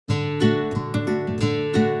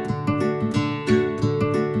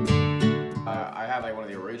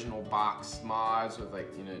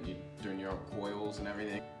like, you know, you're doing your own coils and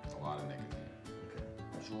everything. A lot of nicotine. Okay.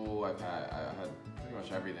 Juul, I've had pretty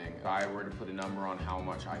much everything. If I were to put a number on how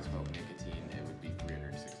much I smoke nicotine, it would be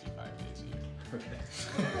 365 days a year. Okay.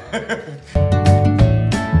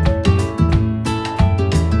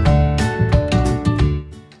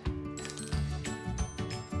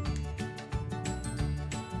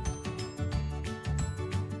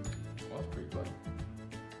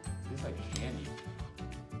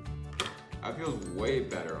 That feels way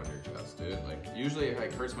better on your chest, dude. Like, usually if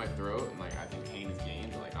it hurts my throat and like I think pain is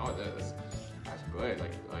gained, but like, oh, that's good.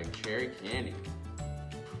 Like cherry candy.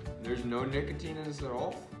 There's no nicotine in this at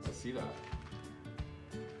all. Let's see that.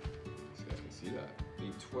 You guys can see that.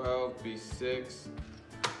 B12, B6.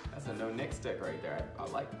 That's a no nick stick right there. I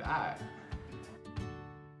like that.